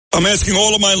I'm asking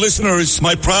all of my listeners,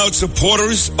 my proud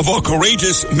supporters of our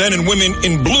courageous men and women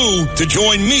in blue, to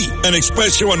join me and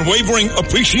express your unwavering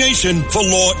appreciation for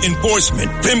law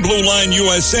enforcement. Thin Blue Line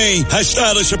USA has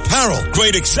stylish apparel,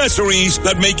 great accessories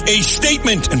that make a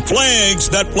statement, and flags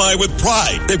that fly with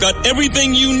pride. They've got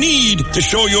everything you need to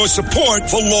show your support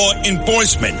for law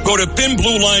enforcement. Go to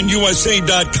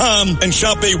thinbluelineusa.com and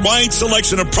shop a wide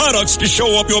selection of products to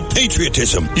show up your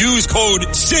patriotism. Use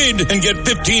code SID and get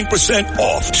 15%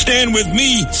 off. Stand with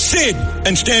me, Sid,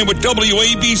 and stand with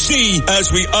WABC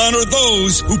as we honor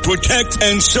those who protect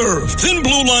and serve.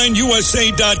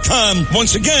 ThinBlueLineUSA.com.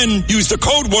 Once again, use the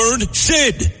code word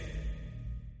SID.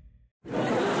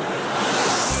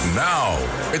 Now,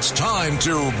 it's time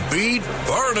to Beat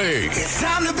Bernie. It's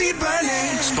time to beat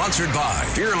Bernie. Sponsored by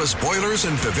Fearless Boilers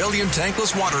and Pavilion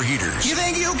Tankless Water Heaters. You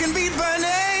think you can beat Bernie?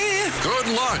 Good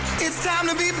luck. It's time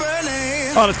to beat Bernie.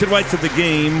 Oh, let's get right to the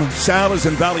game. Sal is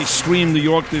in Valley Stream, New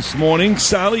York this morning.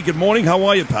 Sally, good morning. How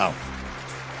are you, pal?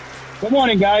 Good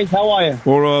morning, guys. How are you?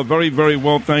 We're very, very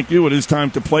well, thank you. It is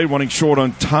time to play, running short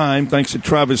on time, thanks to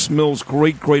Travis Mills'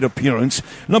 great appearance.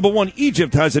 Number one,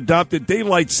 Egypt has adopted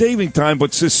daylight saving time,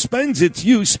 but suspends its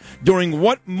use during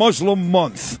what Muslim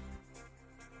month?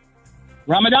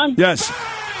 Ramadan? Yes.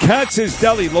 Katz's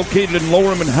Deli, located in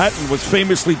Lower Manhattan, was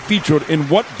famously featured in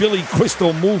what Billy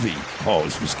Crystal movie? Oh,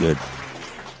 this was good.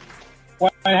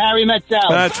 When Harry Met Sally.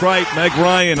 That's right, Meg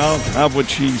Ryan. I'll have what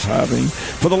she's having.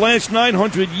 For the last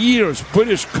 900 years,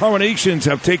 British coronations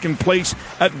have taken place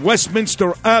at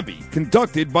Westminster Abbey,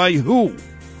 conducted by who?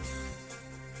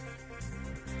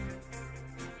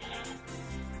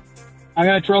 I'm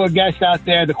going to throw a guess out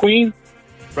there. The Queen?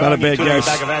 Not a bad guess.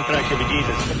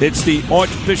 It's the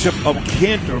Archbishop of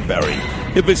Canterbury.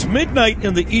 If it's midnight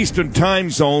in the Eastern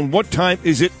time zone, what time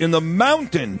is it in the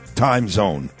Mountain time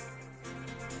zone?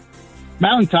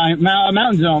 Mountain time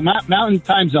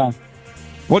zone.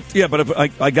 What? Yeah, but if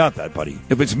I got that, buddy.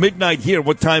 If it's midnight here,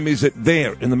 what time is it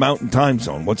there in the Mountain time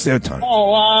zone? What's their time?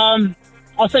 Oh,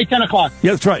 I'll say 10 o'clock.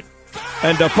 Yeah, that's right.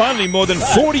 And finally, more than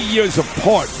 40 years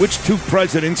apart, which two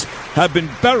presidents have been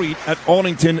buried at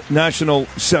Arlington National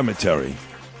Cemetery?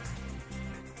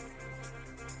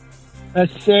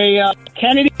 Let's say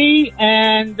Kennedy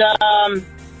and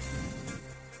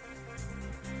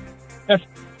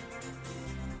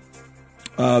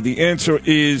the answer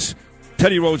is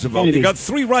Teddy Roosevelt. Kennedy. You got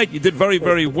three right. You did very,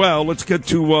 very well. Let's get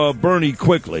to Bernie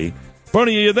quickly.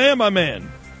 Bernie, are you there, my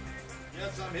man?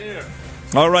 Yes, I'm here.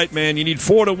 All right, man. You need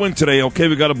 4 to win today, okay?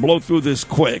 We got to blow through this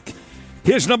quick.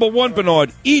 Here's number one,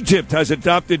 Bernard. Egypt has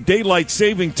adopted daylight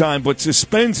saving time, but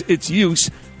suspends its use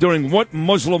during what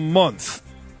Muslim month?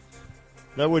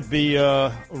 That would be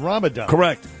Ramadan.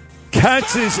 Correct.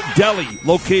 Katz's Deli,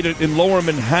 located in Lower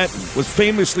Manhattan, was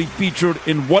famously featured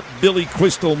in what Billy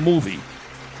Crystal movie?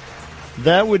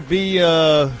 That would be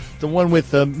the one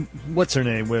with, what's her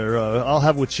name, where I'll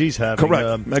have what she's having.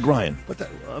 Correct. Meg Ryan.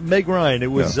 Meg Ryan.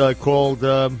 It was called,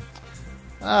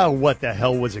 what the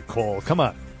hell was it called? Come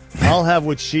on. I'll have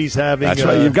what she's having. That's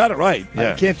right. You've got it right.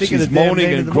 Yeah. I can't think she's of the damn moaning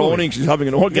name and of the groaning. movie. She's having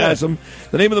an orgasm. Yeah.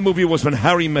 The name of the movie was When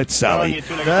Harry Met Sally.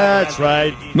 That's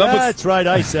right. That's right.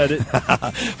 I said it.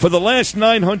 For the last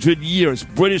 900 years,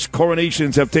 British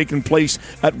coronations have taken place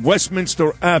at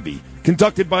Westminster Abbey.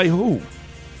 Conducted by who?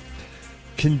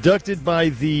 Conducted by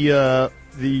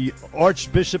the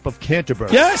Archbishop of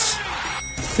Canterbury. Yes.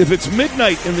 If it's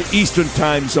midnight in the Eastern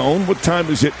time zone, what time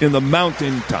is it in the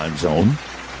Mountain time zone?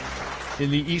 In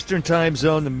the Eastern time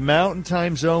zone, the Mountain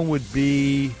time zone would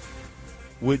be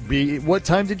what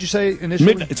time did you say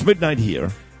initially? It's midnight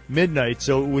here. Midnight,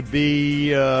 so it would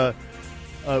be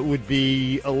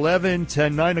 11,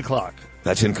 10, 9 o'clock.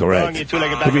 That's incorrect. It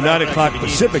would be 9 o'clock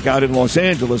Pacific out in Los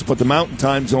Angeles, but the Mountain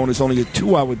time zone is only a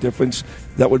 2-hour difference.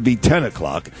 That would be 10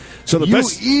 o'clock. So the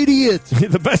best, idiot!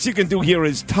 The best you can do here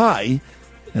is tie.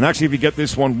 And actually, if you get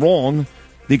this one wrong,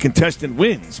 the contestant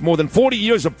wins. More than 40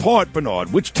 years apart,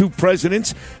 Bernard, which two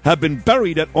presidents have been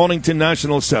buried at Arlington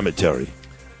National Cemetery?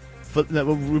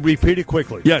 Repeat it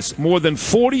quickly. Yes, more than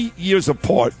 40 years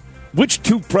apart, which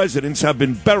two presidents have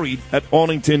been buried at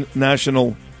Arlington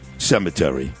National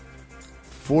Cemetery?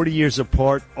 40 years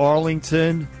apart,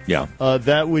 Arlington. Yeah.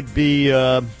 That would be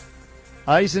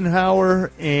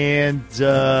Eisenhower and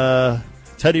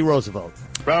Teddy Roosevelt.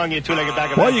 Wrong, you two-legged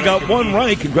bag of... Well, you got one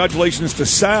right. Congratulations to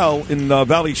Sal in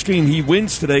Valley Stream. He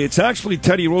wins today. It's actually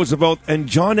Teddy Roosevelt and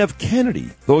John F.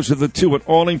 Kennedy. Those are the two at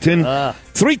Arlington.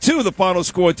 3-2, the final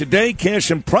score today.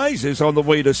 Cash and prizes on the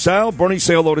way to Sal. Bernie,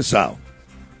 say hello to Sal.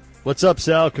 What's up,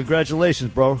 Sal? Congratulations,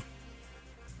 bro.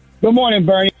 Good morning,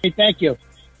 Bernie. Thank you.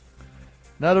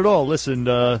 Not at all. Listen,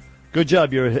 good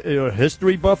job. You're a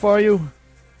history buff, are you?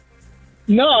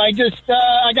 No, I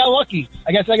got lucky.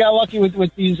 I guess I got lucky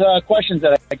with these questions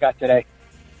that I got today.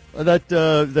 That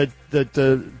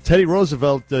Teddy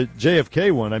Roosevelt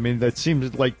JFK one. I mean, that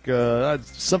seems like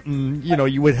something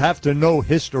you would have to know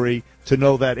history to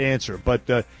know that answer.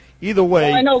 But either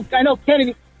way, well, I know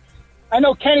Kennedy. I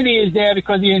know Kennedy is there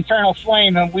because of the internal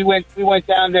flame, and we went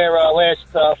down there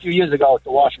last few years ago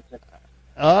to Washington.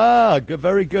 Good,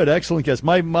 very good, excellent guess.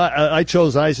 I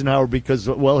chose Eisenhower because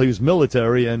he was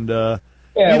military, and either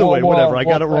way, whatever. I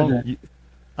got it wrong.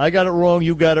 I got it wrong.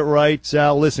 You got it right,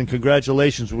 Sal. Listen,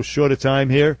 congratulations. We're short of time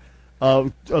here.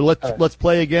 Let's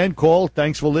play again. Call.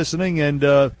 Thanks for listening, and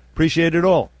appreciate it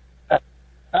all. All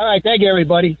right, thank you,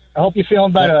 everybody. I hope you're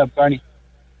feeling better, Bernie.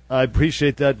 I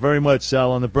appreciate that very much,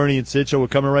 Sal. On the Bernie and Sid Show, we're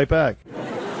coming right back.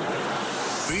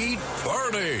 Beat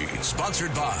Bernie,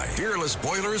 sponsored by Fearless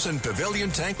Boilers and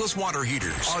Pavilion Tankless Water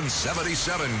Heaters on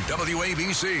 77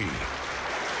 WABC.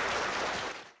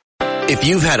 If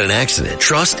you've had an accident,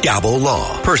 trust Gabo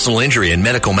Law. Personal injury and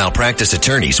medical malpractice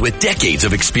attorneys with decades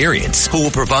of experience who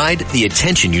will provide the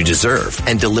attention you deserve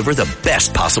and deliver the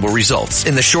best possible results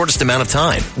in the shortest amount of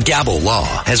time. Gabo Law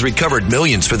has recovered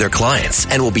millions for their clients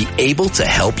and will be able to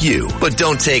help you. But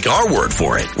don't take our word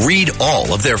for it. Read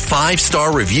all of their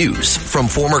 5-star reviews from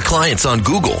former clients on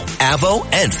Google, Avo,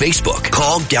 and Facebook.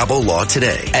 Call Gabo Law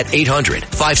today at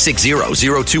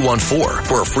 800-560-0214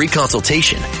 for a free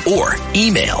consultation or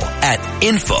email at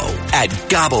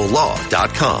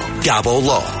info@gabolaw.com. Gabo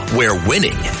Law, where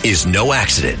winning is no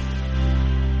accident.